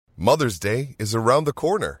Mother's Day is around the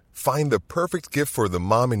corner. Find the perfect gift for the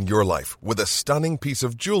mom in your life with a stunning piece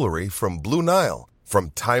of jewelry from Blue Nile.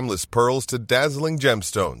 From timeless pearls to dazzling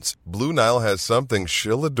gemstones, Blue Nile has something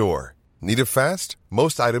she'll adore. Need it fast?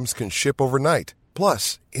 Most items can ship overnight.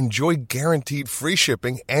 Plus, enjoy guaranteed free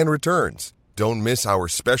shipping and returns. Don't miss our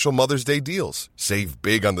special Mother's Day deals. Save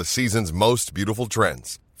big on the season's most beautiful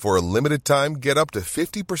trends. For a limited time, get up to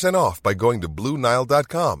 50% off by going to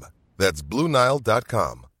BlueNile.com. That's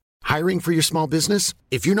BlueNile.com. Hiring for your small business?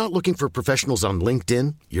 If you're not looking for professionals on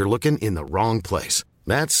LinkedIn, you're looking in the wrong place.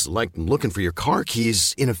 That's like looking for your car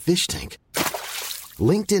keys in a fish tank.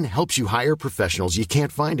 LinkedIn helps you hire professionals you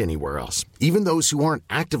can't find anywhere else, even those who aren't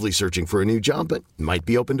actively searching for a new job but might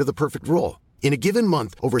be open to the perfect role. In a given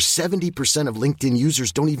month, over 70% of LinkedIn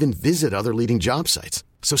users don't even visit other leading job sites.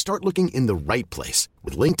 So start looking in the right place.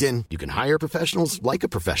 With LinkedIn, you can hire professionals like a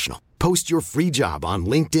professional. Post your free job on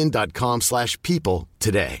linkedin.com/people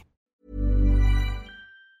today.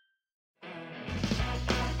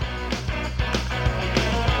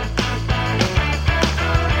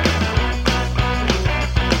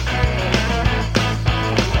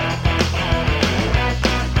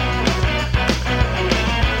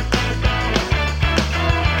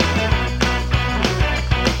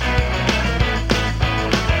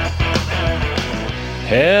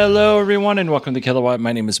 Hello, everyone, and welcome to Kilowatt.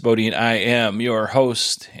 My name is Bodie, and I am your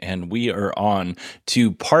host, and we are on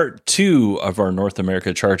to part 2 of our North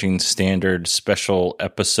America Charging Standard special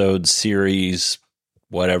episode series,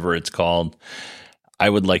 whatever it's called. I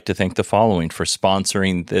would like to thank the following for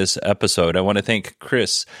sponsoring this episode. I want to thank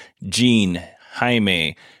Chris, Gene,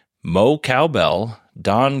 Jaime, Mo Cowbell,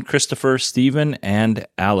 Don, Christopher, Stephen, and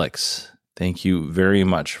Alex. Thank you very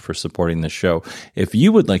much for supporting the show. If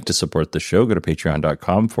you would like to support the show, go to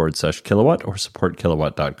patreon.com/kilowatt or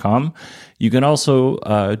supportkilowatt.com. You can also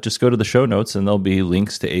just go to the show notes and there'll be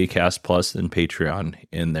links to Acast Plus and Patreon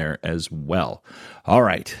in there as well. All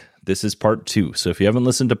right, this is part 2. So if you haven't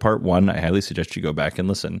listened to part 1, I highly suggest you go back and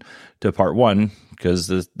listen to part 1 because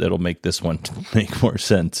that'll make this one make more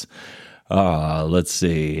sense. Let's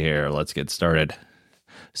see here. Let's get started.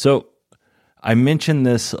 So I mentioned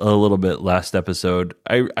this a little bit last episode.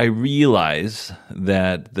 I realize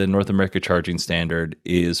that the North America Charging Standard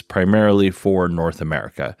is primarily for North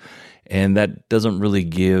America, and that doesn't really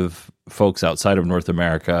give folks outside of North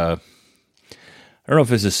America, I don't know if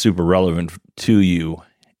this is super relevant to you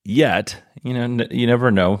yet. You know, you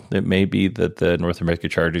never know. It may be that the North America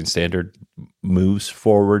Charging Standard moves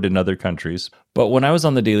forward in other countries. But when I was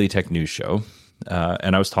on the Daily Tech News Show,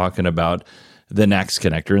 and I was talking about the NACS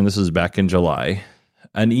connector, and this was back in July,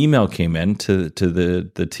 an email came in to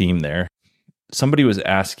the team there. Somebody was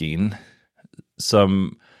asking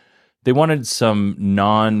they wanted some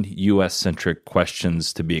non-US centric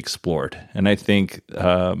questions to be explored. And I think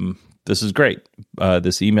this is great.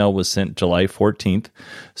 This email was sent July 14th.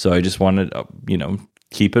 So I just wanted,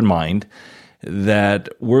 keep in mind that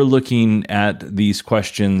we're looking at these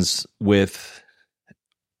questions with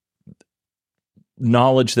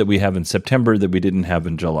knowledge that we have in September that we didn't have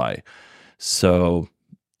in July. So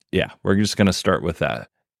yeah, we're just going to start with that.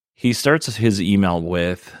 He starts his email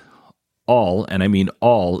with all, and I mean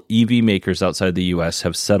all, EV makers outside the US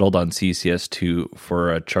have settled on CCS2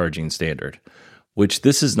 for a charging standard, which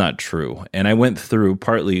this is not true. And I went through,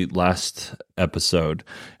 partly last episode,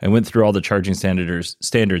 I went through all the charging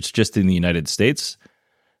standards just in the United States,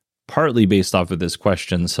 partly based off of this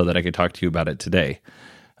question so that I could talk to you about it today.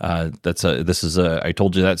 I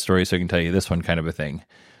told you that story, so I can tell you this one kind of a thing.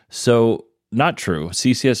 So, not true.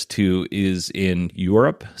 CCS2 is in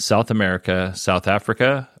Europe, South America, South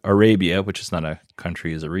Africa, Arabia, which is not a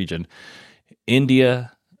country, is a region,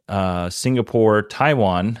 India, Singapore,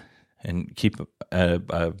 Taiwan, and keep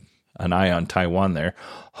an eye on Taiwan there,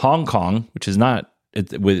 Hong Kong, which is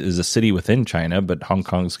is a city within China, but Hong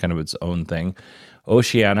Kong is kind of its own thing,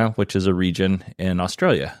 Oceania, which is a region in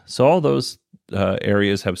Australia. So all those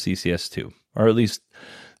areas have CCS2, or at least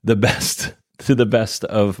the best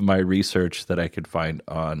of my research that I could find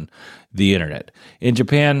on the internet. In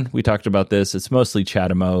Japan, we talked about this. It's mostly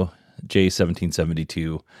CHAdeMO,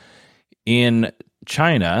 J1772. In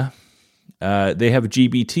China, they have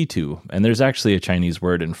GBT2, and there's actually a Chinese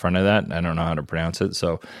word in front of that. I don't know how to pronounce it,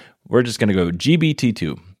 so we're just going to go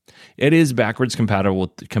GBT2. It is backwards compatible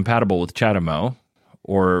with CHAdeMO,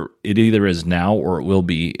 or it either is now or it will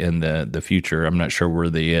be in the future. I'm not sure where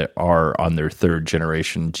they are on their 3rd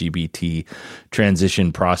generation GBT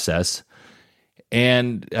transition process.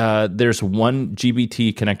 And there's one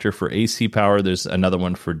GBT connector for AC power. There's another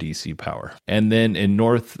one for DC power. And then in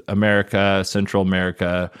North America, Central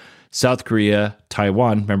America, South Korea,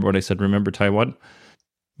 Taiwan. Remember what I said? Remember Taiwan?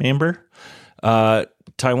 member.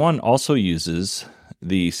 Taiwan also uses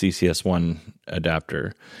the CCS1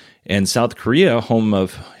 adapter. And South Korea, home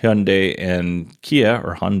of Hyundai and Kia,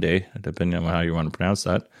 or Hyundai, depending on how you want to pronounce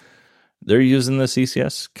that, they're using the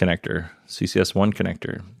CCS1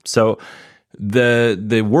 connector. So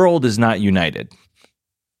the world is not united.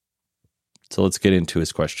 So let's get into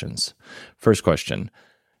his questions. First question: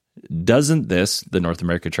 doesn't this, the North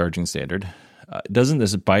America Charging Standard, doesn't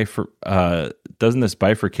this bifurcate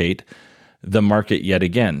the market yet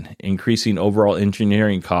again, increasing overall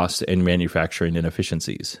engineering costs and manufacturing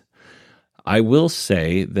inefficiencies? I will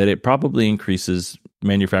say that it probably increases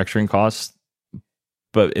manufacturing costs,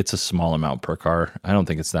 but it's a small amount per car. I don't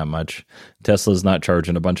think it's that much. Tesla's not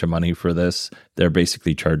charging a bunch of money for this. They're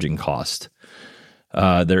basically charging cost.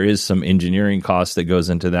 There is some engineering cost that goes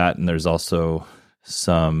into that, and there's also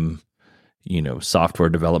some, software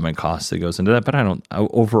development costs that goes into that. But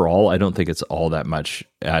overall, I don't think it's all that much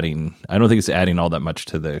adding. I don't think it's adding all that much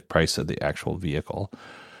to the price of the actual vehicle.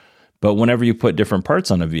 But whenever you put different parts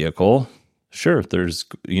on a vehicle, sure, there's,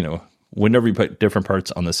 whenever you put different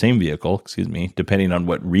parts on the same vehicle, depending on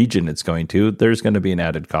what region it's going to, there's going to be an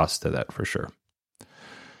added cost to that for sure.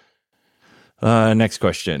 Next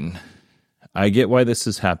question. I get why this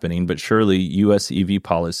is happening, but surely U.S. EV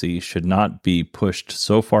policy should not be pushed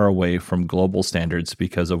so far away from global standards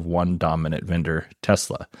because of one dominant vendor,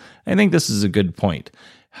 Tesla. I think this is a good point.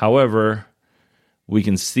 However, we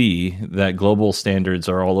can see that global standards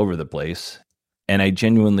are all over the place, and I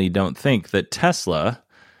genuinely don't think that Tesla,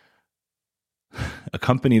 a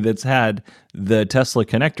company that's had the Tesla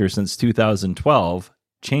connector since 2012,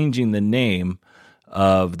 changing the name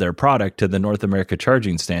of their product to the North America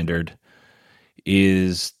Charging Standard,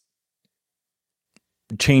 is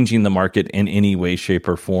changing the market in any way, shape,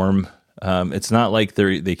 or form. It's not like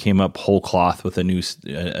they came up whole cloth with a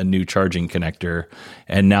new charging connector,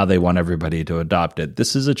 and now they want everybody to adopt it.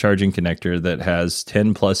 This is a charging connector that has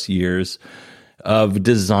 10 plus years of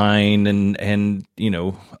design and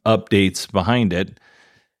updates behind it.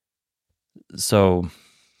 So,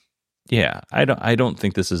 yeah, I don't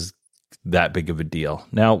think this is that big of a deal.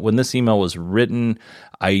 Now, when this email was written,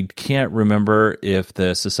 I can't remember if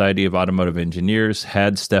the Society of Automotive Engineers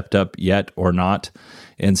had stepped up yet or not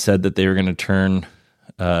and said that they were going to turn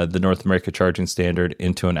the North America Charging Standard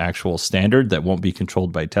into an actual standard that won't be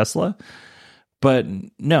controlled by Tesla. But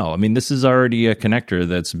no, this is already a connector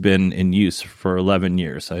that's been in use for 11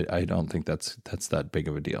 years. I don't think that's that big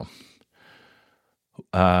of a deal.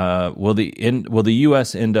 Will the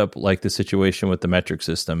U.S. end up like the situation with the metric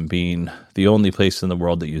system being the only place in the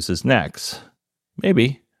world that uses NEX?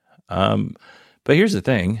 Maybe. But here's the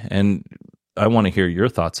thing, and I want to hear your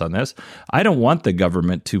thoughts on this. I don't want the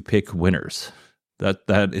government to pick winners.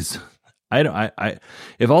 That is,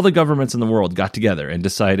 if all the governments in the world got together and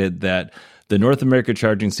decided that the North America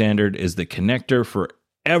Charging Standard is the connector for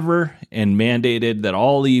ever and mandated that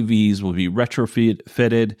all EVs will be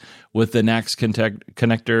retrofitted with the NACS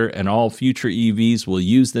connector and all future EVs will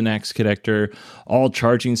use the NACS connector. All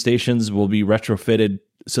charging stations will be retrofitted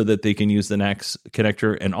so that they can use the NACS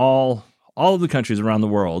connector, and all of the countries around the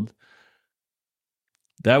world.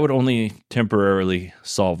 That would only temporarily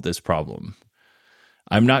solve this problem.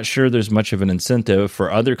 I'm not sure there's much of an incentive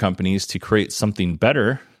for other companies to create something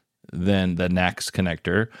better than the NACS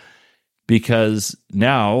connector, because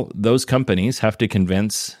now those companies have to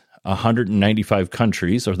convince 195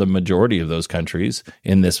 countries, or the majority of those countries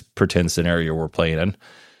in this pretend scenario we're playing in,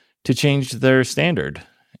 to change their standard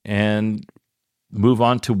and move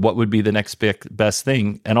on to what would be the next best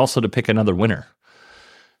thing, and also to pick another winner.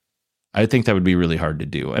 I think that would be really hard to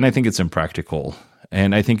do, and I think it's impractical,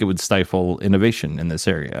 and I think it would stifle innovation in this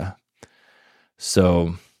area.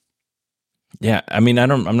 So, yeah, I'm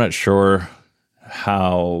not sure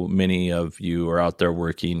how many of you are out there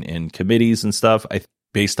working in committees and stuff.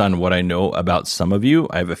 Based on what I know about some of you,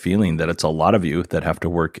 I have a feeling that it's a lot of you that have to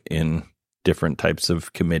work in different types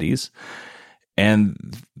of committees.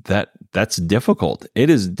 And that's difficult. It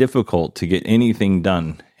is difficult to get anything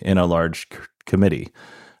done in a large committee.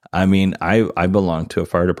 I belong to a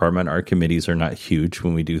fire department. Our committees are not huge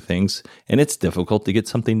when we do things, and it's difficult to get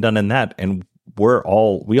something done in that. And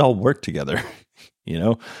we all work together,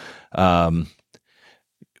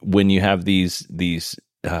 when you have these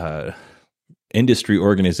industry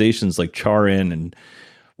organizations like CHARIN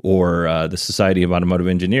or the Society of Automotive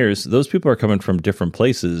Engineers, those people are coming from different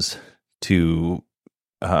places to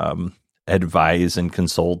advise and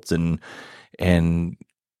consult and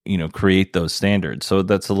create those standards. So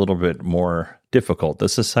that's a little bit more difficult. The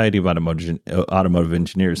Society of Automotive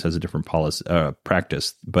Engineers has a different policy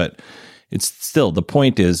practice, but it's still, the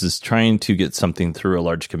point is trying to get something through a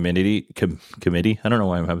large committee. I don't know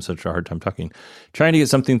why I'm having such a hard time talking. Trying to get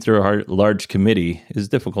something through a large committee is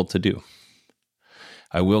difficult to do.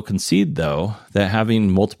 I will concede, though, that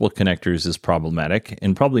having multiple connectors is problematic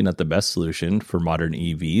and probably not the best solution for modern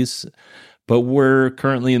EVs. But we're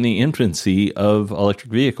currently in the infancy of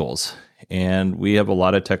electric vehicles, and we have a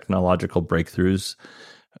lot of technological breakthroughs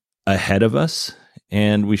ahead of us,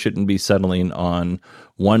 and we shouldn't be settling on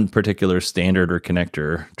one particular standard or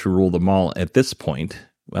connector to rule them all at this point.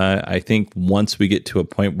 I think once we get to a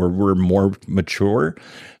point where we're more mature,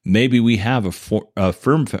 maybe we have a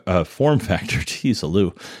form factor. Geez,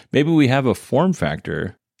 Lou. Maybe we have a form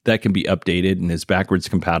factor that can be updated and is backwards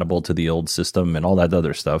compatible to the old system and all that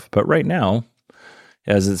other stuff. But right now,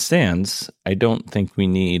 as it stands, I don't think we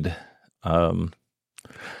need. I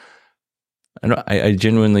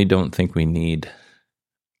genuinely don't think we need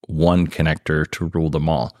one connector to rule them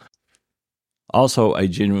all. Also, I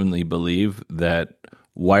genuinely believe that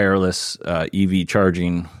wireless EV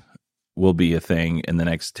charging will be a thing in the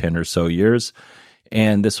next 10 or so years,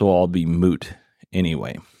 and this will all be moot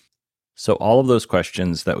anyway. So all of those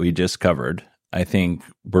questions that we just covered, I think,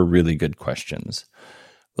 were really good questions.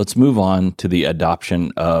 Let's move on to the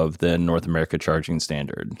adoption of the North America charging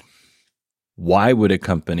standard. Why would a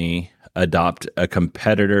company adopt a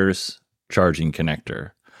competitor's charging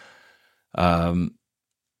connector?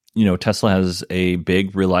 Tesla has a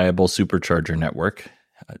big, reliable supercharger network.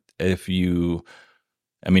 If you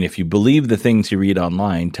believe the things you read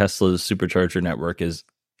online, Tesla's supercharger network is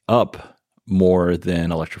up more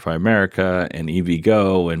than Electrify America and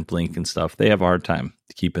EVgo and Blink and stuff. They have a hard time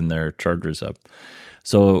keeping their chargers up.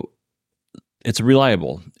 So it's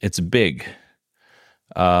reliable. It's big.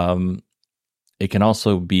 It can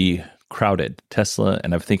also be crowded. Tesla,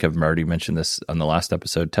 and I think I've already mentioned this on the last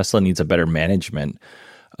episode, Tesla needs a better management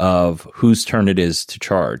of whose turn it is to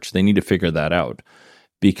charge. They need to figure that out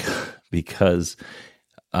because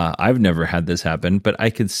I've never had this happen, but I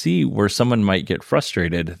could see where someone might get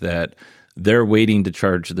frustrated that they're waiting to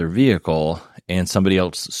charge their vehicle and somebody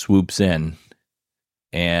else swoops in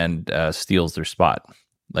and steals their spot.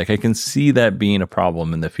 Like, I can see that being a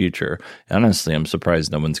problem in the future. Honestly, I'm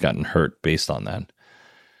surprised no one's gotten hurt based on that.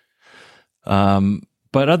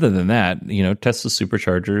 But other than that, Tesla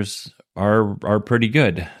superchargers are pretty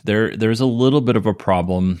good. There's a little bit of a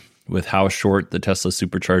problem with how short the Tesla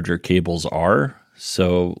supercharger cables are.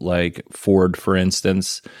 So, like Ford, for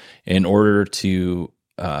instance, in order to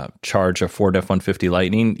charge a Ford F-150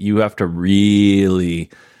 Lightning, you have to really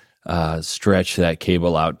stretch that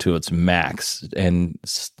cable out to its max. And,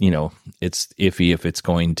 it's iffy if it's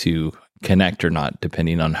going to connect or not,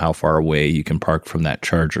 depending on how far away you can park from that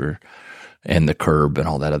charger and the curb and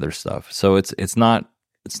all that other stuff. So it's not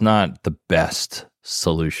the best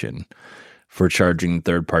solution for charging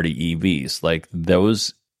third-party EVs. Like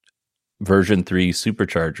those version 3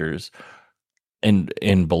 superchargers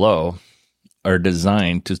and below are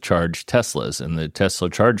designed to charge Teslas, and the Tesla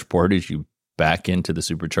charge port is you back into the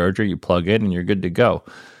supercharger, you plug in, and you're good to go.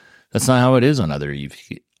 That's not how it is on other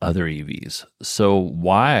EVs. So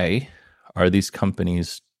why are these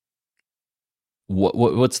companies?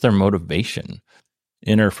 What's their motivation?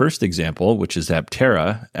 In our first example, which is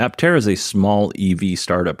Aptera is a small EV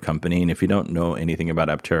startup company, and if you don't know anything about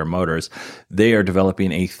Aptera Motors, they are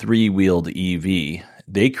developing a 3-wheeled EV.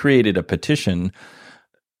 They created a petition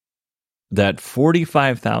that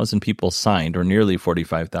 45,000 people signed, or nearly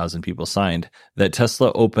 45,000 people signed, that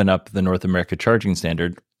Tesla open up the North America charging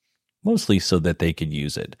standard, mostly so that they could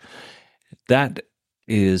use it. That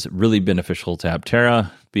is really beneficial to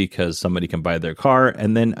Aptera because somebody can buy their car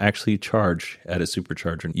and then actually charge at a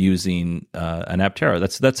supercharger using an Aptera.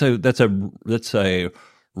 That's a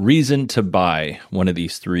reason to buy one of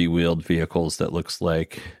these 3-wheeled vehicles that looks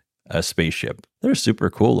like a spaceship. They're super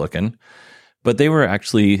cool looking, but they were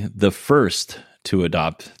actually the first to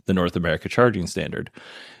adopt the North America charging standard.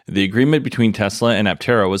 The agreement between Tesla and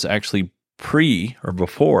Aptera was actually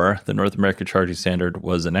before the North America charging standard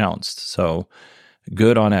was announced. So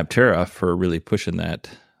good on Aptera for really pushing that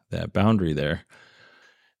boundary there.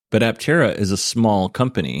 But Aptera is a small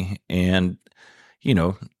company, and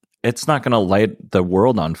it's not going to light the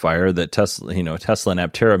world on fire that Tesla and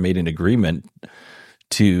Aptera made an agreement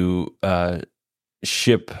to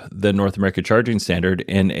ship the North America charging standard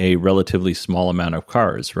in a relatively small amount of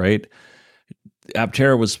cars, right?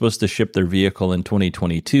 Aptera was supposed to ship their vehicle in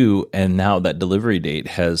 2022, and now that delivery date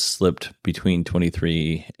has slipped between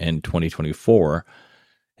 23 and 2024,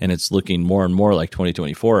 and it's looking more and more like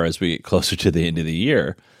 2024 as we get closer to the end of the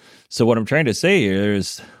year. So what I'm trying to say here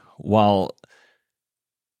is, while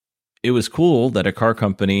it was cool that a car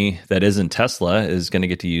company that isn't Tesla is going to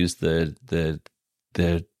get to use the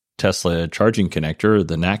Tesla charging connector,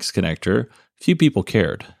 the NACS connector. Few people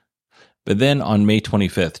cared. But then on May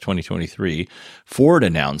 25th, 2023, Ford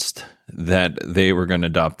announced that they were going to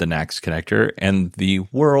adopt the NACS connector, and the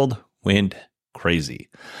world went crazy.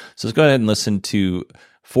 So let's go ahead and listen to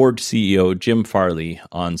Ford CEO Jim Farley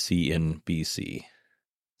on CNBC.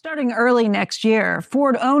 Starting early next year,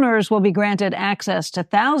 Ford owners will be granted access to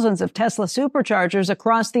thousands of Tesla superchargers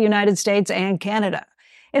across the United States and Canada.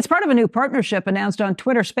 It's part of a new partnership announced on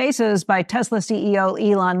Twitter Spaces by Tesla CEO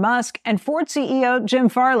Elon Musk and Ford CEO Jim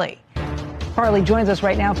Farley. Farley joins us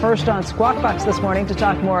right now, first on Squawk Box this morning, to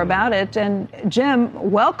talk more about it. And Jim,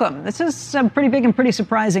 welcome. This is some pretty big and pretty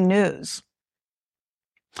surprising news.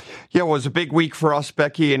 Yeah, well, it was a big week for us,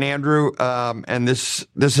 Becky and Andrew. And this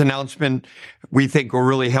announcement, we think, will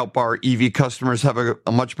really help our EV customers have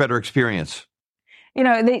a much better experience. You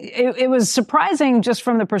know, it was surprising just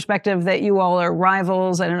from the perspective that you all are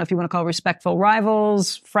rivals. I don't know if you want to call respectful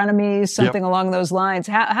rivals, frenemies, something along those lines.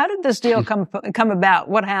 How did this deal come about?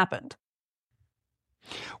 What happened?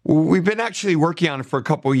 We've been actually working on it for a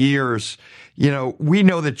couple of years. You know, we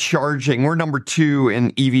know that charging, we're number 2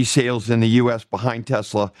 in EV sales in the U.S. behind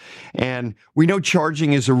Tesla. And we know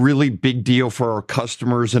charging is a really big deal for our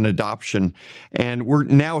customers and adoption. And we're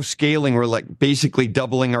now scaling. We're like basically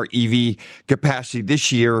doubling our EV capacity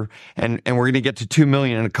this year. And we're going to get to 2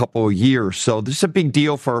 million in a couple of years. So this is a big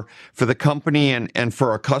deal for the company and for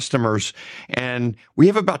our customers. And we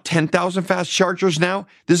have about 10,000 fast chargers now.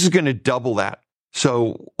 This is going to double that.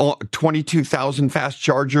 So 22,000 fast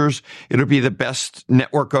chargers. It'll be the best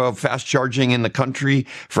network of fast charging in the country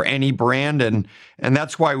for any brand. And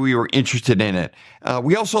that's why we were interested in it.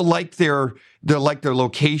 We also like their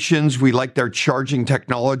locations. We like their charging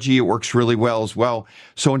technology. It works really well as well.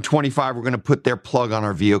 So in 25, we're going to put their plug on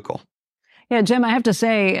our vehicle. Yeah, Jim, I have to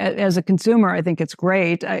say, as a consumer, I think it's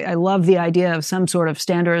great. I love the idea of some sort of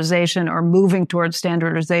standardization or moving towards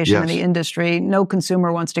standardization in the industry. No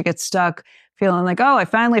consumer wants to get stuck feeling like, oh, I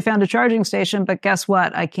finally found a charging station, but guess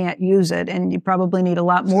what? I can't use it. And you probably need a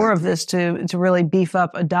lot more of this to really beef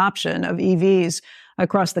up adoption of EVs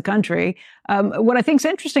across the country. What I think is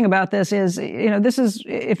interesting about this is, you know, this is,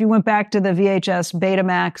 if you went back to the VHS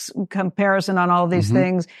Betamax comparison on all of these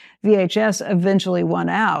things, VHS eventually won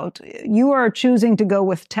out. You are choosing to go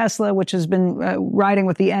with Tesla, which has been riding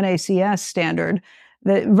with the NACS standard,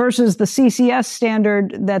 versus the CCS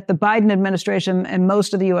standard that the Biden administration and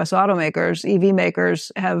most of the U.S. automakers, EV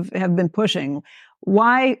makers, have been pushing.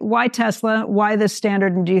 Why Tesla? Why this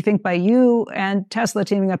standard? And do you think by you and Tesla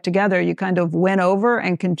teaming up together, you kind of win over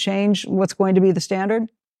and can change what's going to be the standard?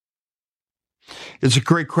 It's a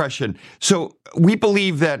great question. So we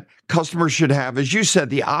believe that customers should have, as you said,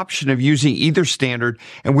 the option of using either standard,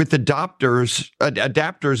 and with adapters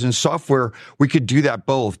and software, we could do that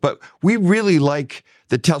both. But we really like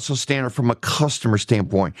the Tesla standard from a customer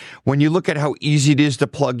standpoint. When you look at how easy it is to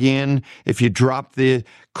plug in, if you drop the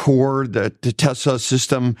cord, the Tesla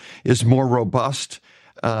system is more robust.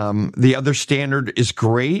 The other standard is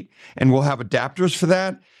great, and we'll have adapters for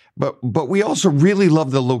that. But we also really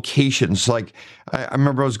love the locations. Like I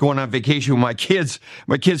remember I was going on vacation with my kids.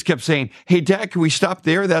 My kids kept saying, "Hey, Dad, can we stop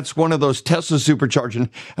there? That's one of those Tesla supercharging."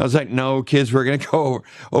 I was like, "No, kids, we're going to go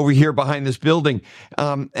over here behind this building."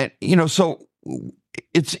 And you know, so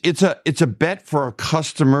it's a bet for our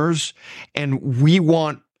customers, and we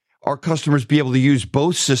want our customers to be able to use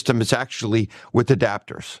both systems actually with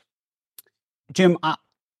adapters. Jim,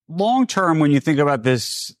 long term, when you think about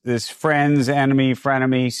this friends, enemy,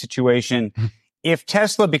 frenemy situation, if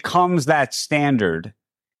Tesla becomes that standard,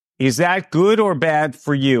 is that good or bad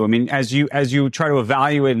for you? I mean, as you try to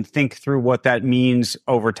evaluate and think through what that means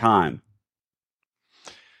over time.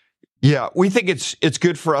 Yeah, we think it's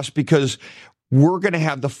good for us because we're going to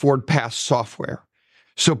have the Ford Pass software.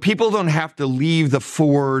 So people don't have to leave the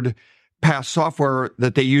Ford Pass software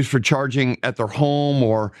that they use for charging at their home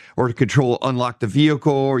or to unlock the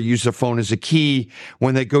vehicle or use the phone as a key.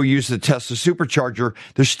 When they go use the Tesla supercharger,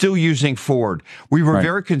 they're still using Ford. We were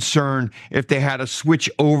very concerned if they had to switch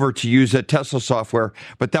over to use that Tesla software,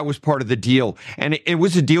 but that was part of the deal. And it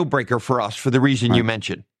was a deal breaker for us for the reason you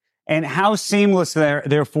mentioned. And how seamless,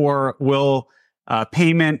 therefore, will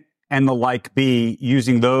payment and the like be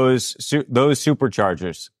using those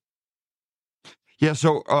superchargers? Yeah,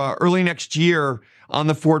 so early next year on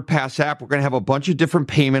the Ford Pass app, we're going to have a bunch of different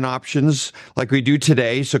payment options like we do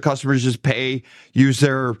today. So customers just use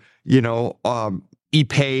their,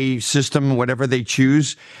 e-pay system, whatever they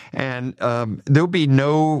choose. And there'll be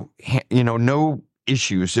no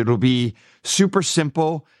issues. It'll be super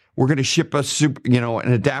simple. we're going to ship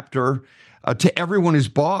an adapter to everyone who's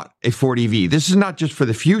bought a Ford EV. This is not just for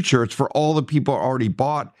the future. It's for all the people who already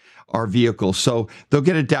bought our vehicles. So they'll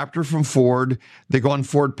get an adapter from Ford. They go on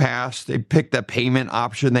Ford Pass. They pick the payment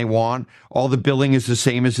option they want. All the billing is the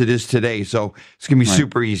same as it is today. So it's going to be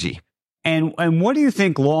super easy. And what do you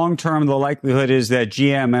think long-term the likelihood is that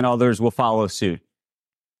GM and others will follow suit?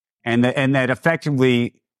 And that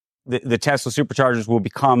effectively the Tesla superchargers will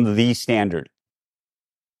become the standard?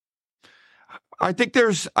 I think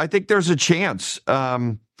there's a chance.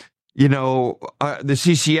 The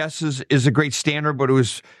CCS is a great standard, but it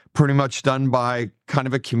was pretty much done by kind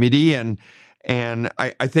of a committee, and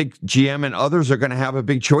I think GM and others are going to have a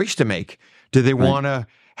big choice to make. Do they want to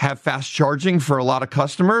have fast charging for a lot of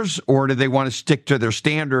customers, or do they want to stick to their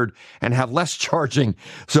standard and have less charging?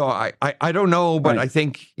 So I don't know, but I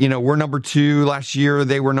think we're number 2 last year.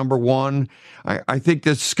 They were number 1. I think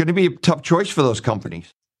that's going to be a tough choice for those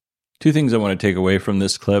companies. 2 things I want to take away from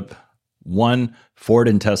this clip. 1, Ford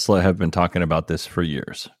and Tesla have been talking about this for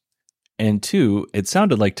years. And 2, it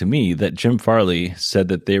sounded like to me that Jim Farley said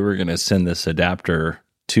that they were going to send this adapter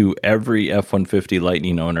to every F-150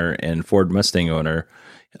 Lightning owner and Ford Mustang owner,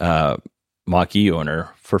 Mach-E owner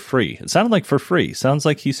for free. It sounded like for free. Sounds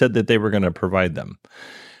like he said that they were going to provide them.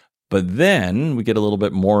 But then we get a little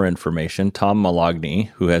bit more information. Tom Malogny,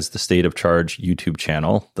 who has the State of Charge YouTube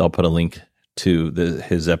channel, they'll put a link to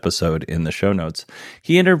his episode in the show notes.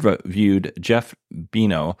 He interviewed Jeff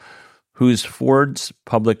Bino, who's Ford's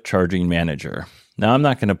public charging manager. Now, I'm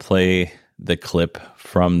not going to play the clip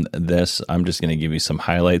from this. I'm just going to give you some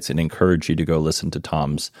highlights and encourage you to go listen to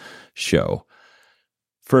Tom's show.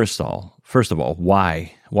 First of all,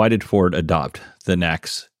 why did Ford adopt the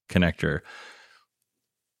NACS connector?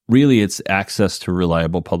 Really, it's access to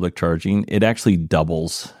reliable public charging. It actually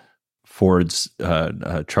doubles Ford's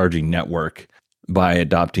charging network by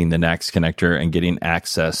adopting the NACS connector and getting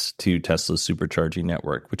access to Tesla's supercharging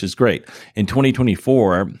network, which is great. In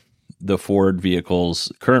 2024, the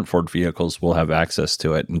current Ford vehicles will have access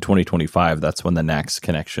to it. In 2025, that's when the NACS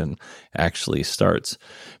connection actually starts.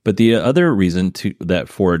 But the other reason that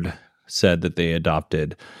Ford said that they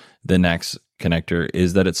adopted the NACS connector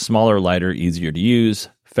is that it's smaller, lighter, easier to use,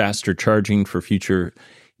 faster charging for future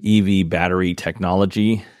EV battery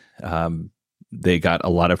technology. They got a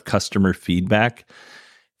lot of customer feedback.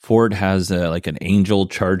 Ford has an angel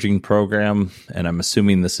charging program, and I'm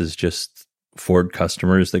assuming this is just Ford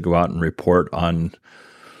customers that go out and report on,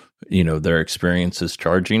 their experiences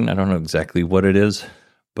charging. I don't know exactly what it is,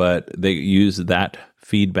 but they use that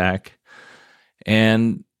feedback.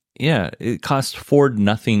 And yeah, it cost Ford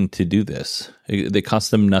nothing to do this. It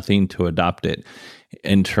cost them nothing to adopt it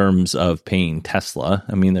in terms of paying Tesla.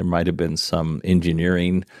 I mean, there might have been some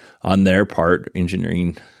engineering on their part,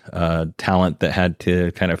 talent that had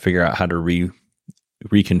to kind of figure out how to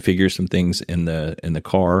reconfigure some things in the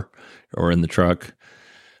car or in the truck.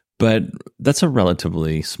 But that's a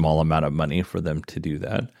relatively small amount of money for them to do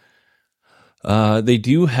that. They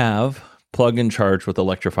do have plug and charge with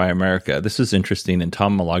Electrify America. This is interesting, and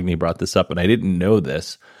Tom Malogny brought this up, and I didn't know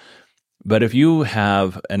this. But if you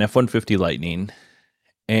have an F-150 Lightning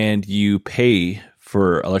and you pay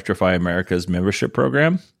for Electrify America's membership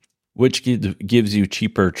program, which gives you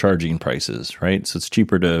cheaper charging prices, right? So it's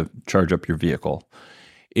cheaper to charge up your vehicle.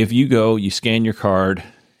 If you go, you scan your card,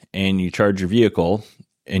 and you charge your vehicle,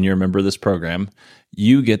 and you're a member of this program,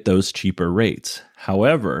 you get those cheaper rates.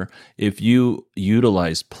 However, if you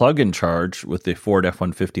utilize plug and charge with the Ford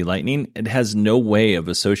F-150 Lightning, it has no way of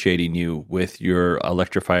associating you with your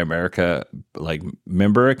Electrify America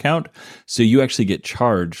member account. So you actually get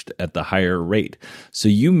charged at the higher rate. So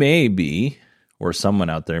you may be, or someone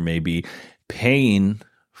out there may be, paying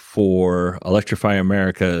for Electrify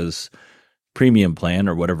America's premium plan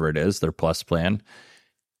or whatever it is, their plus plan,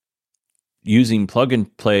 using plug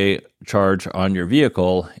and play charge on your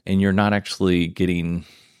vehicle, and you're not actually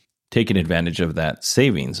taking advantage of that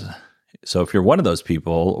savings. So if you're one of those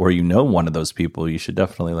people, or one of those people, you should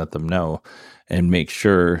definitely let them know and make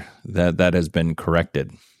sure that that has been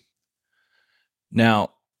corrected.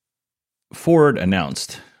 Now, Ford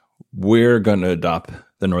announced, we're going to adopt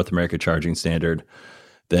the North America charging standard,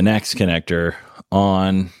 the NACS connector,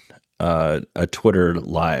 on a Twitter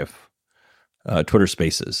Live, Twitter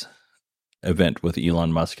Spaces event with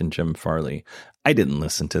Elon Musk and Jim Farley. I didn't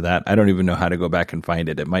listen to that. I don't even know how to go back and find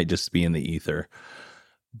it. It might just be in the ether.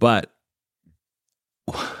 But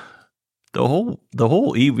the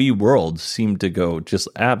whole EV world seemed to go just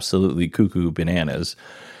absolutely cuckoo bananas,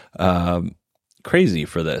 crazy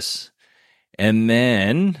for this. And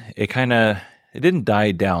then it didn't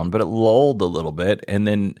die down, but it lulled a little bit. And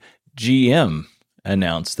then GM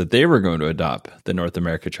announced that they were going to adopt the North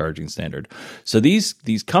America charging standard. So these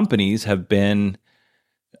companies have been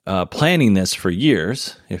planning this for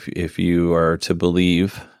years, if you are to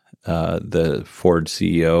believe the Ford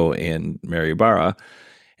CEO and Mary Barra.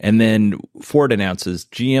 And then Ford announces,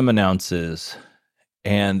 GM announces,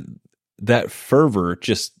 and that fervor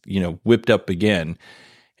just, whipped up again.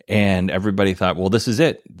 And everybody thought, well, this is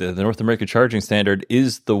it. The North America charging standard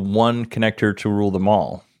is the one connector to rule them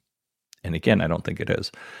all. And again, I don't think it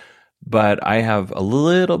is. But I have a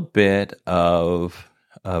little bit of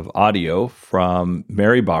audio from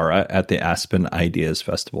Mary Barra at the Aspen Ideas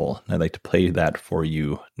Festival. And I'd like to play that for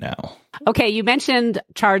you now. Okay, you mentioned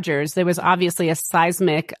chargers. There was obviously a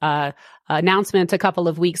seismic announcement a couple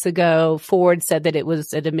of weeks ago. Ford said that it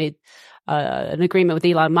had made an agreement with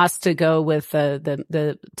Elon Musk to go with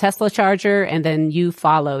the Tesla charger, and then you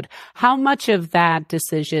followed. How much of that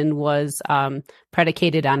decision was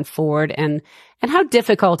predicated on Ford, and how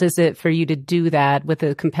difficult is it for you to do that with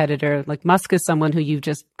a competitor? Like Musk is someone who you've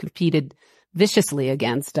just competed viciously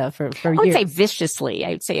against for years. I wouldn't say viciously. I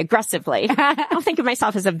would say aggressively. I don't think of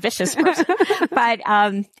myself as a vicious person, but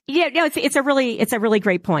it's a really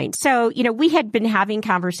great point. So we had been having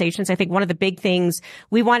conversations. I think one of the big things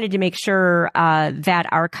we wanted to make sure that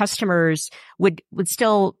our customers would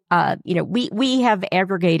still we have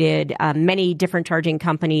aggregated many different charging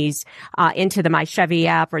companies into the My Chevy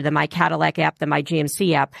app or the My Cadillac app, the My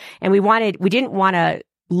GMC app, and we didn't want to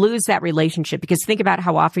lose that relationship, because think about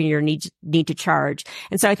how often you need to charge.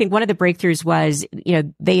 And so I think one of the breakthroughs was,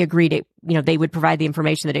 they agreed they would provide the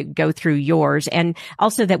information that it would go through yours, and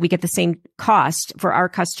also that we get the same cost for our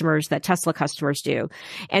customers that Tesla customers do.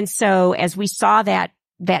 And so as we saw that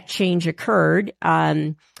change occurred,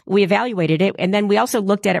 we evaluated it, and then we also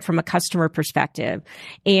looked at it from a customer perspective.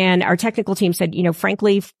 And our technical team said,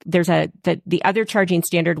 frankly, the other charging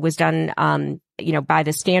standard was done, by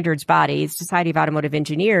the standards body, Society of Automotive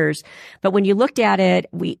Engineers. But when you looked at it,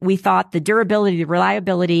 we thought the durability, the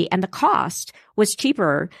reliability, and the cost was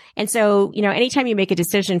cheaper. And so, anytime you make a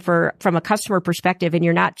decision from a customer perspective and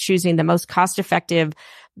you're not choosing the most cost-effective,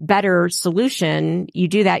 better solution, you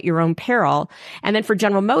do that at your own peril. And then for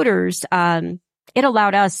General Motors, it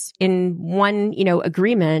allowed us in one,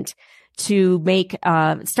 agreement to make,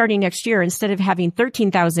 starting next year, instead of having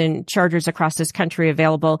 13,000 chargers across this country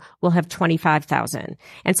available, we'll have 25,000.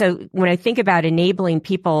 And so when I think about enabling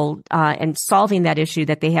people, and solving that issue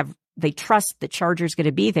that they trust the charger is going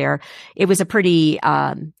to be there, it was a pretty,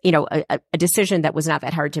 a decision that was not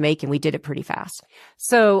that hard to make, and we did it pretty fast.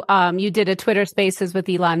 So, you did a Twitter Spaces with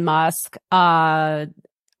Elon Musk. Are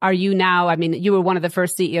you now, you were one of the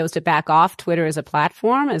first CEOs to back off Twitter as a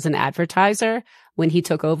platform, as an advertiser when he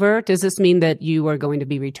took over. Does this mean that you are going to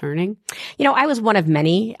be returning? I was one of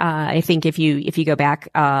many. I think if you go back,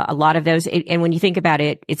 a lot of those, and when you think about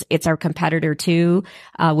it, it's our competitor too,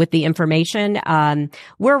 with the information.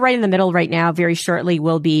 We're right in the middle right now. Very shortly,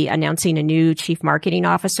 we'll be announcing a new chief marketing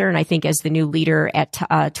officer. And I think as the new leader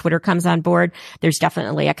at Twitter comes on board, there's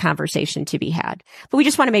definitely a conversation to be had. But we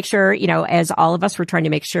just want to make sure, as all of us, we're trying to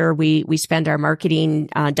make sure we spend our marketing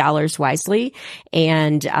dollars wisely.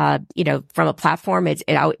 And, from a platform, it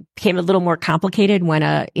became a little more complicated when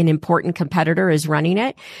an important competitor is running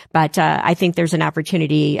it. But I think there's an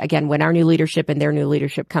opportunity, again, when our new leadership and their new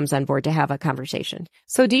leadership comes on board, to have a conversation.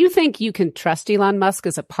 So do you think you can trust Elon Musk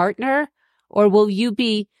as a partner, or will you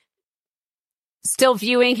be still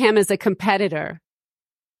viewing him as a competitor?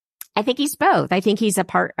 I think he's both. I think he's a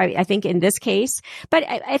part, I think in this case, but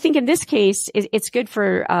I think in this case, it's good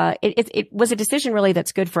for, it was a decision really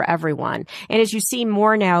that's good for everyone. And as you see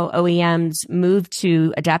more now OEMs move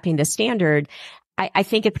to adapting the standard, I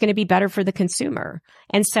think it's going to be better for the consumer.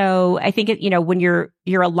 And so I think when you're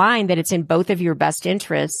aligned that it's in both of your best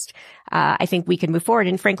interests, I think we can move forward.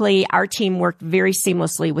 And frankly, our team worked very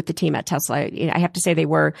seamlessly with the team at Tesla. I have to say they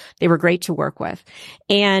were great to work with.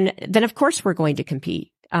 And then of course we're going to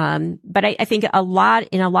compete. But I think in a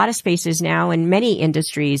lot of spaces now, in many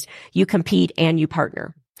industries, you compete and you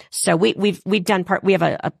partner. So we have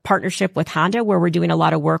a partnership with Honda where we're doing a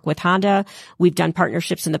lot of work with Honda. We've done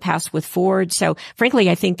partnerships in the past with Ford. So frankly,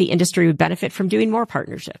 I think the industry would benefit from doing more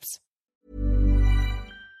partnerships.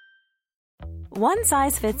 One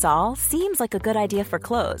size fits all seems like a good idea for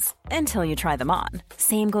clothes until you try them on.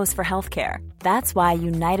 Same goes for healthcare. That's why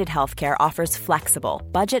United Healthcare offers flexible,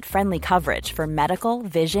 budget-friendly coverage for medical,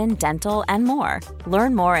 vision, dental, and more.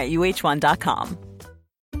 Learn more at uh1.com.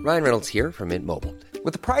 Ryan Reynolds here from Mint Mobile.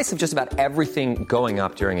 With the price of just about everything going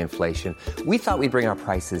up during inflation, we thought we'd bring our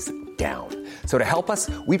prices down. So to help us,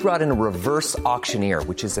 we brought in a reverse auctioneer,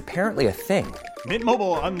 which is apparently a thing. Mint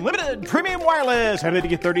Mobile Unlimited Premium Wireless. How to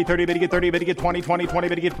get 30, 30, bit to get 30, bit to get 20, 20, 20,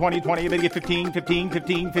 bit to get 20, 20, bit to get 15, 15,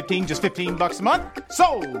 15, 15, just $15 a month?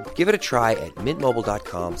 Sold! Give it a try at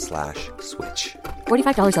mintmobile.com/switch.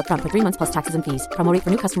 $45 up front for 3 months plus taxes and fees. Promo rate for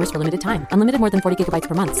new customers for limited time. Unlimited more than 40 gigabytes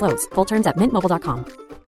per month. Slows full terms at mintmobile.com.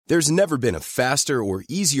 There's never been a faster or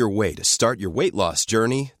easier way to start your weight loss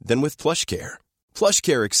journey than with PlushCare.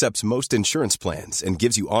 PlushCare accepts most insurance plans and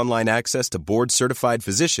gives you online access to board-certified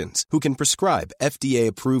physicians who can prescribe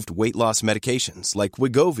FDA-approved weight loss medications like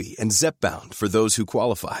Wegovy and Zepbound for those who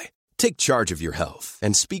qualify. Take charge of your health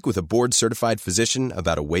and speak with a board-certified physician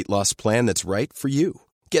about a weight loss plan that's right for you.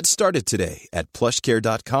 Get started today at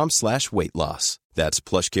plushcare.com/weight loss. That's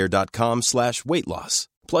plushcare.com/weight loss.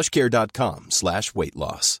 plushcare.com/weight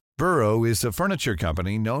loss. Burrow is a furniture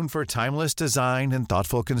company known for timeless design and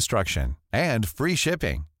thoughtful construction and free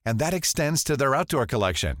shipping, and that extends to their outdoor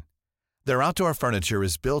collection. Their outdoor furniture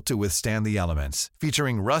is built to withstand the elements,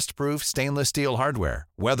 featuring rust-proof stainless steel hardware,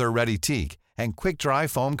 weather-ready teak, and quick-dry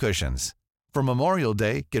foam cushions. For Memorial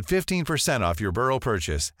Day, get 15% off your Burrow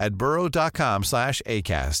purchase at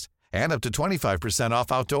burrow.com/acast and up to 25%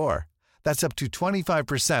 off outdoor. That's up to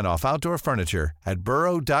 25% off outdoor furniture at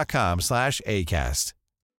burrow.com/acast.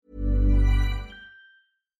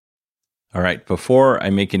 All right, before I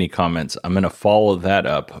make any comments, I'm going to follow that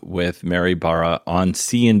up with Mary Barra on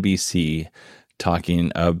CNBC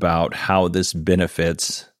talking about how this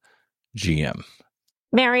benefits GM.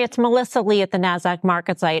 Mary, it's Melissa Lee at the NASDAQ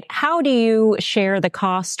market site. How do you share the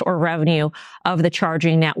cost or revenue of the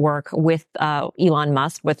charging network with Elon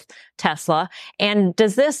Musk, with Tesla? And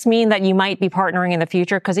does this mean that you might be partnering in the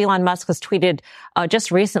future? Because Elon Musk has tweeted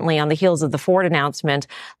just recently on the heels of the Ford announcement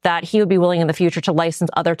that he would be willing in the future to license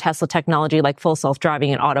other Tesla technology like full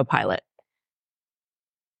self-driving and autopilot.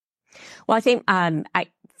 Well, I think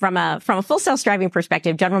From a full self-driving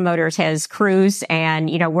perspective, General Motors has Cruise, and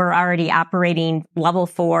we're already operating level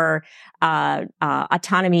 4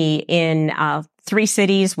 autonomy in 3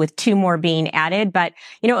 cities, with 2 more being added. But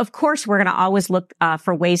of course, we're going to always look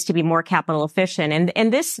for ways to be more capital efficient.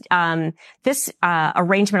 And this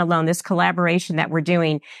arrangement alone, this collaboration that we're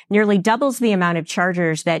doing, nearly doubles the amount of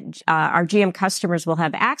chargers that our GM customers will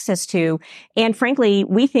have access to. And frankly,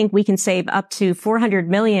 we think we can save up to $400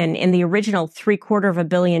 million in the original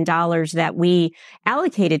 $750 million that we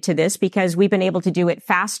allocated to this, because we've been able to do it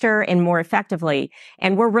faster and more effectively.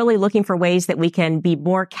 And we're really looking for ways that we can be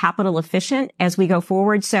more capital efficient as we go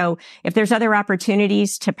forward. So if there's other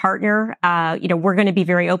opportunities to partner, we're going to be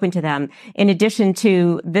very open to them. In addition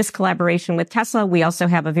to this collaboration with Tesla, we also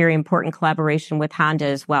have a very important collaboration with Honda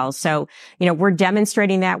as well. So, we're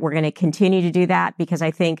demonstrating that. We're going to continue to do that, because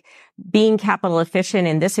I think being capital efficient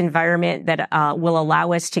in this environment that will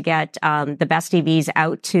allow us to get the best EVs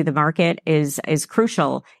out to the market is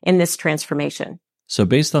crucial in this transformation. So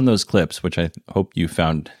based on those clips, which I hope you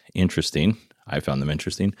found interesting, I found them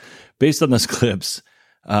interesting. Based on those clips,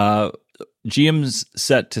 GM's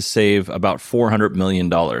set to save about $400 million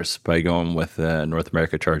by going with the North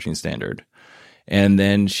America charging standard. And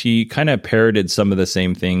then she kind of parroted some of the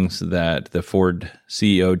same things that the Ford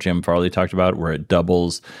CEO, Jim Farley, talked about, where it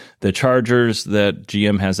doubles the chargers that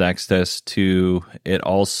GM has access to. It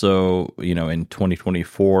also, in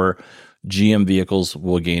 2024, GM vehicles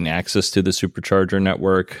will gain access to the supercharger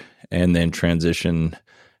network and then transition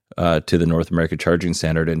to the North America charging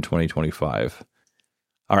standard in 2025.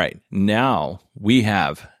 All right, now we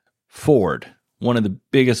have Ford, one of the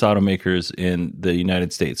biggest automakers in the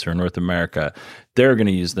United States or North America. They're going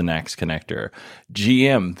to use the NACS connector.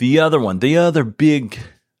 GM, the other big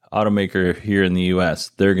automaker here in the US,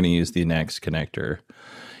 they're going to use the NACS connector.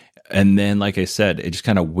 And then, like I said, it just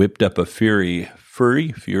kind of whipped up a flurry.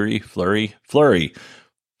 Is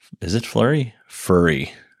it flurry?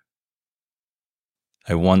 Furry.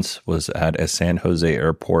 I once was at a San Jose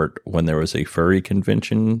airport when there was a furry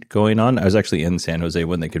convention going on. I was actually in San Jose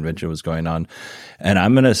when the convention was going on. And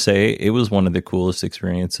I'm going to say it was one of the coolest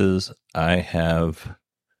experiences I have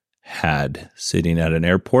had sitting at an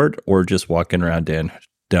airport or just walking around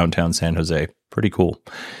downtown San Jose. Pretty cool.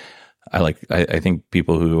 I think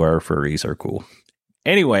people who are furries are cool.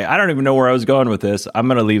 Anyway, I don't even know where I was going with this. I'm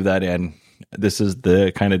going to leave that in. This is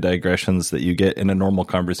the kind of digressions that you get in a normal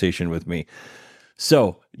conversation with me.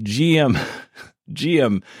 So GM,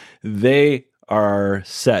 they are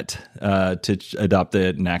set to adopt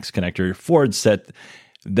the NACS connector. Ford set.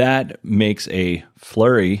 That makes a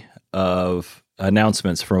flurry of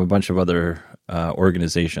announcements from a bunch of other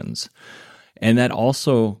organizations. And that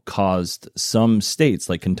also caused some states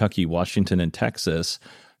like Kentucky, Washington, and Texas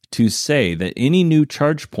to say that any new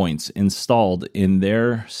charge points installed in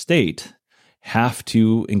their state have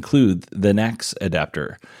to include the NACS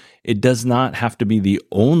adapter. It does not have to be the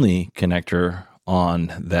only connector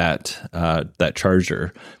on that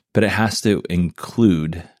charger, but it has to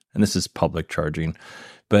include, and this is public charging,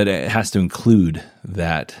 but it has to include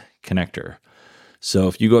that connector. So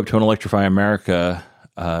if you go up to an Electrify America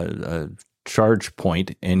charge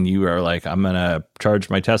point and you are like, I'm going to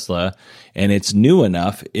charge my Tesla, and it's new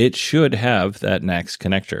enough, it should have that NACS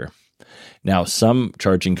connector. Now, some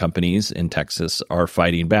charging companies in Texas are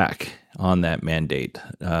fighting back on that mandate.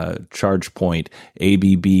 ChargePoint,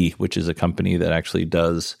 ABB, which is a company that actually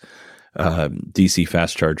does DC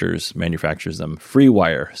fast chargers, manufactures them.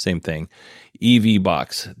 FreeWire, same thing.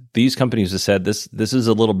 EVBox. These companies have said this is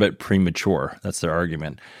a little bit premature. That's their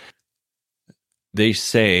argument. They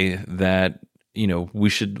say that, we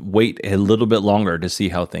should wait a little bit longer to see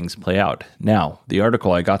how things play out. Now, the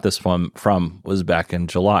article I got this from was back in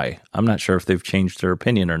July. I'm not sure if they've changed their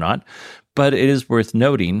opinion or not, but it is worth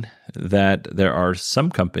noting that there are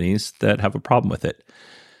some companies that have a problem with it.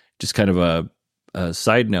 Just kind of a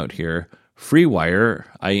side note here. FreeWire,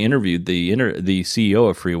 I interviewed the CEO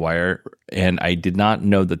of FreeWire, and I did not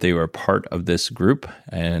know that they were part of this group,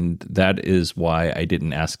 and that is why I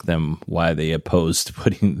didn't ask them why they opposed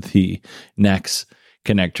putting the NACS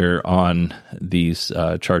connector on these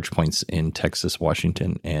charge points in Texas,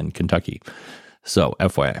 Washington, and Kentucky. So,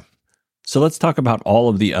 FYI. So let's talk about all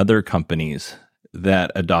of the other companies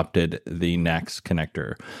that adopted the NACS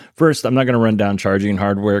connector. First, I'm not going to run down charging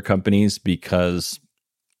hardware companies because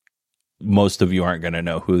most of you aren't going to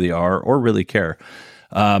know who they are or really care.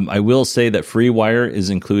 I will say that FreeWire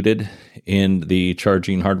is included in the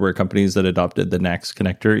charging hardware companies that adopted the NACS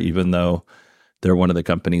connector, even though they're one of the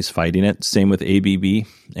companies fighting it. Same with ABB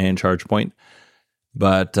and ChargePoint.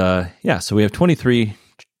 But so we have 23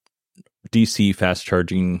 DC fast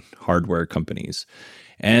charging hardware companies.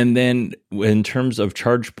 And then in terms of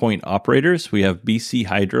ChargePoint operators, we have BC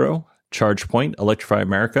Hydro, ChargePoint, Electrify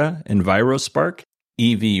America, EnviroSpark,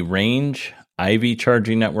 EV Range, Ivy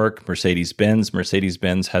Charging Network, Mercedes-Benz.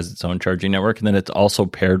 Mercedes-Benz has its own charging network, and then it's also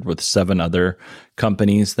paired with 7 other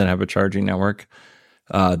companies that have a charging network.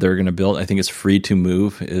 They're going to build, I think it's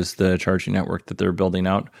Free2Move is the charging network that they're building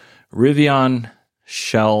out. Rivian,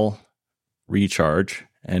 Shell, Recharge,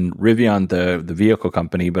 and Rivian, the vehicle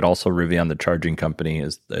company, but also Rivian, the charging company,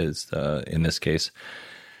 is in this case.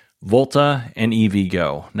 Volta and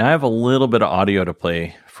EVgo. Now I have a little bit of audio to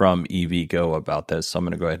play from EVgo about this, so I'm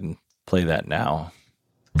going to go ahead and play that now.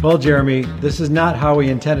 Well, Jeremy, this is not how we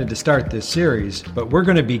intended to start this series, but we're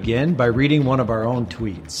going to begin by reading one of our own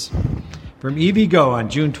tweets. From EVgo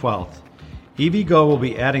on June 12th, EVgo will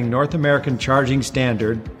be adding North American Charging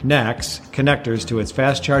Standard, NACS, connectors to its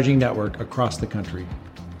fast charging network across the country.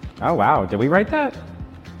 Oh, wow. Did we write that?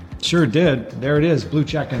 Sure did. There it is, blue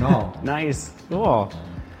check and all. Nice. Cool.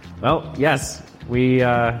 Well, yes,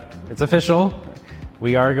 it's official.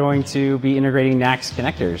 We are going to be integrating NACS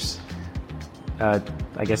connectors.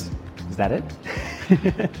 I guess, is that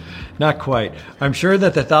it? Not quite. I'm sure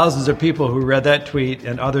that the thousands of people who read that tweet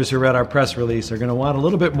and others who read our press release are going to want a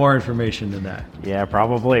little bit more information than that. Yeah,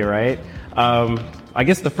 probably, right? I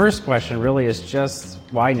guess the first question really is just,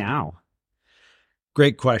 why now?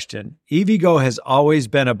 Great question. EVgo has always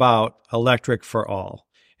been about electric for all.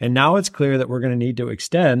 And now it's clear that we're going to need to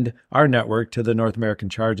extend our network to the North American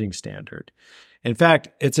Charging Standard. In fact,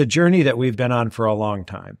 it's a journey that we've been on for a long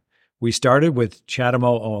time. We started with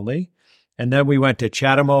CHAdeMO only, and then we went to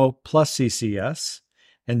CHAdeMO plus CCS,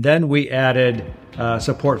 and then we added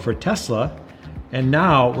support for Tesla, and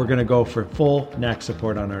now we're going to go for full NACS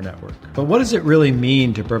support on our network. But what does it really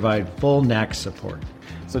mean to provide full NACS support?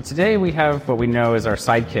 So today we have what we know as our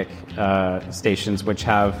sidekick stations, which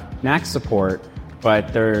have NACS support,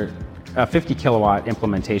 but they're a 50 kilowatt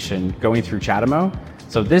implementation going through CHAdeMO.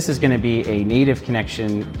 So this is going to be a native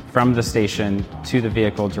connection from the station to the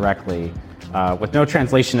vehicle directly with no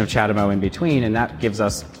translation of CHAdeMO in between, and that gives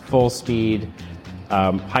us full speed,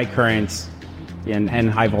 high current,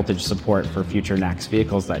 and high voltage support for future NACS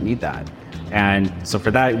vehicles that need that. And so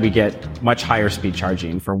for that, we get much higher speed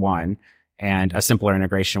charging for one, and a simpler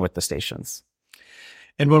integration with the stations.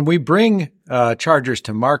 And when we bring chargers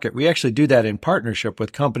to market, we actually do that in partnership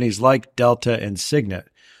with companies like Delta and Signet.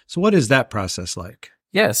 So what is that process like?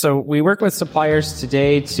 Yeah, so we work with suppliers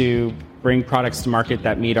today to bring products to market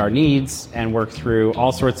that meet our needs and work through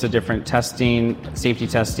all sorts of different testing, safety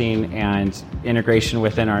testing, and integration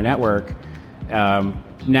within our network.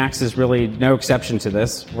 NACS is really no exception to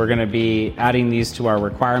this. We're going to be adding these to our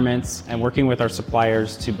requirements and working with our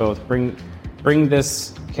suppliers to both bring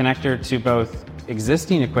this connector to both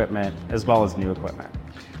existing equipment as well as new equipment.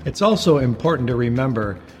 It's also important to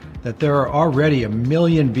remember that there are already 1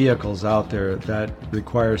 million vehicles out there that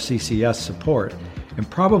require CCS support, and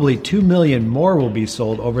probably 2 million more will be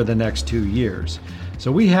sold over the next 2 years.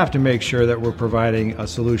 So we have to make sure that we're providing a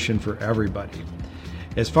solution for everybody.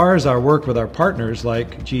 As far as our work with our partners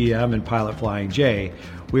like GM and Pilot Flying J,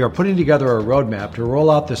 we are putting together a roadmap to roll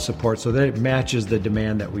out this support so that it matches the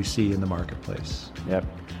demand that we see in the marketplace. Yep.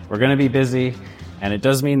 We're going to be busy, and it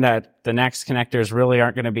does mean that the next connectors really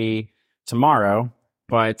aren't going to be tomorrow,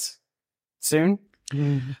 but soon.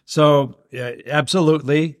 So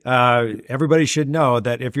absolutely. Everybody should know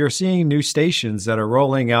that if you're seeing new stations that are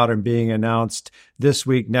rolling out and being announced this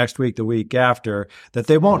week, next week, the week after, that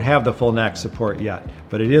they won't have the full NAC support yet,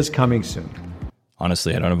 but it is coming soon.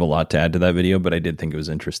 Honestly, I don't have a lot to add to that video, but I did think it was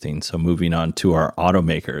interesting. So moving on to our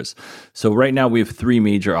automakers. So right now we have 3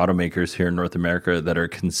 major automakers here in North America that are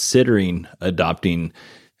considering adopting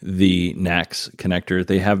the NACS connector.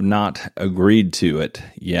 They have not agreed to it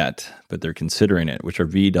yet, but they're considering it, which are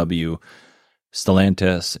VW,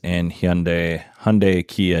 Stellantis, and Hyundai,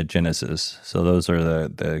 Kia, Genesis. So those are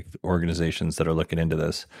the organizations that are looking into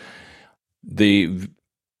this. The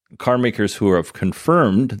car makers who have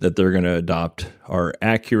confirmed that they're going to adopt are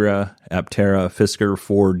Acura, Aptera, Fisker,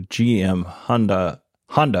 Ford, GM,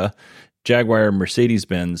 Honda, Jaguar,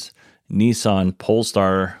 Mercedes-Benz, Nissan,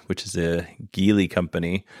 Polestar, which is a Geely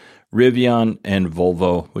company, Rivian, and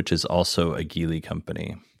Volvo, which is also a Geely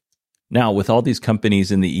company. Now, with all these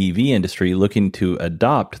companies in the EV industry looking to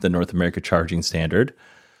adopt the North America charging standard,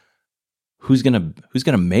 who's going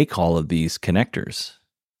to make all of these connectors?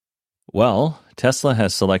 Well, Tesla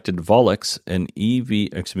has selected Volux, a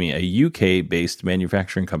UK-based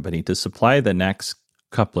manufacturing company, to supply the NACS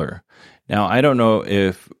coupler. Now, I don't know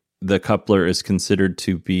if the coupler is considered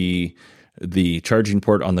to be the charging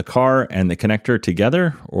port on the car and the connector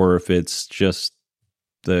together, or if it's just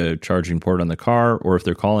the charging port on the car, or if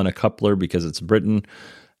they're calling a coupler because it's Britain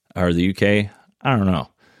or the UK. I don't know.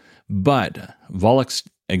 But Volux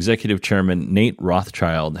executive chairman Nate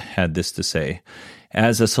Rothschild had this to say: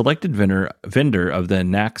 as a selected vendor of the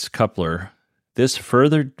NACS coupler, this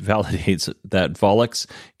further validates that Volux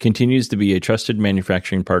continues to be a trusted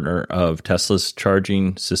manufacturing partner of Tesla's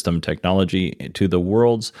charging system technology to the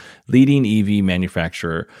world's leading EV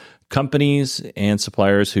manufacturer, companies, and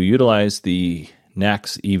suppliers who utilize the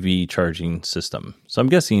NACS EV charging system. So I'm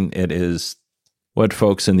guessing it is what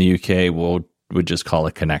folks in the UK would just call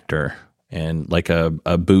a connector, and like a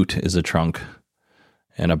boot is a trunk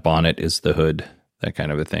and a bonnet is the hood, that kind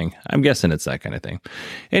of a thing. I'm guessing it's that kind of thing.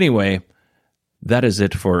 Anyway, that is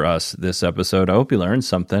it for us this episode. I hope you learned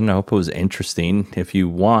something. I hope it was interesting. If you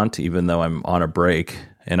want, even though I'm on a break,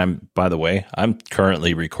 and by the way, I'm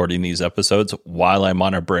currently recording these episodes while I'm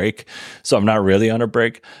on a break, so I'm not really on a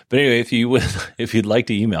break. But anyway, if you'd like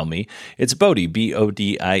to email me, it's Bodie,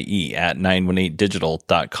 BODIE at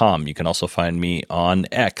 918digital.com. You can also find me on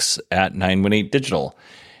X at 918digital.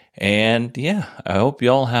 And yeah, I hope you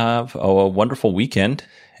all have a wonderful weekend,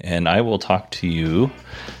 and I will talk to you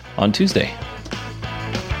on Tuesday.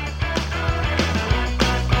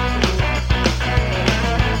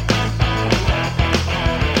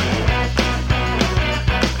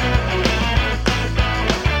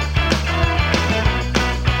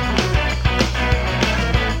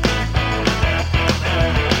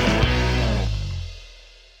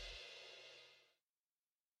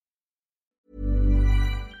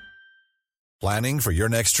 Planning for your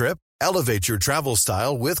next trip? Elevate your travel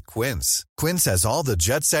style with Quince. Quince has all the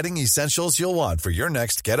jet-setting essentials you'll want for your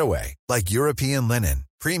next getaway, like European linen,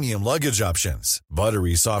 premium luggage options,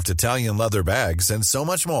 buttery soft Italian leather bags, and so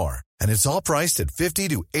much more. And it's all priced at 50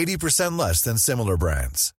 to 80% less than similar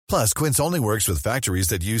brands. Plus, Quince only works with factories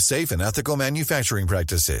that use safe and ethical manufacturing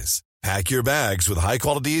practices. Pack your bags with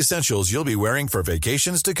high-quality essentials you'll be wearing for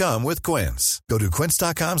vacations to come with Quince. Go to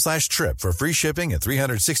quince.com/trip for free shipping and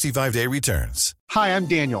 365-day returns. Hi, I'm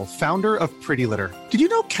Daniel, founder of Pretty Litter. Did you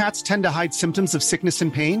know cats tend to hide symptoms of sickness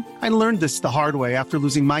and pain? I learned this the hard way after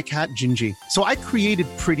losing my cat, Gingy. So I created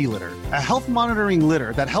Pretty Litter, a health monitoring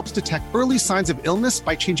litter that helps detect early signs of illness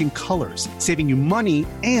by changing colors, saving you money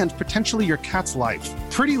and potentially your cat's life.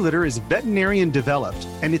 Pretty Litter is veterinarian developed,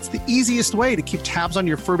 and it's the easiest way to keep tabs on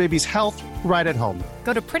your fur baby's health right at home.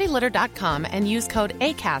 Go to prettylitter.com and use code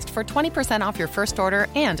ACAST for 20% off your first order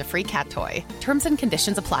and a free cat toy. Terms and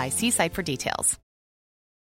conditions apply. See site for details.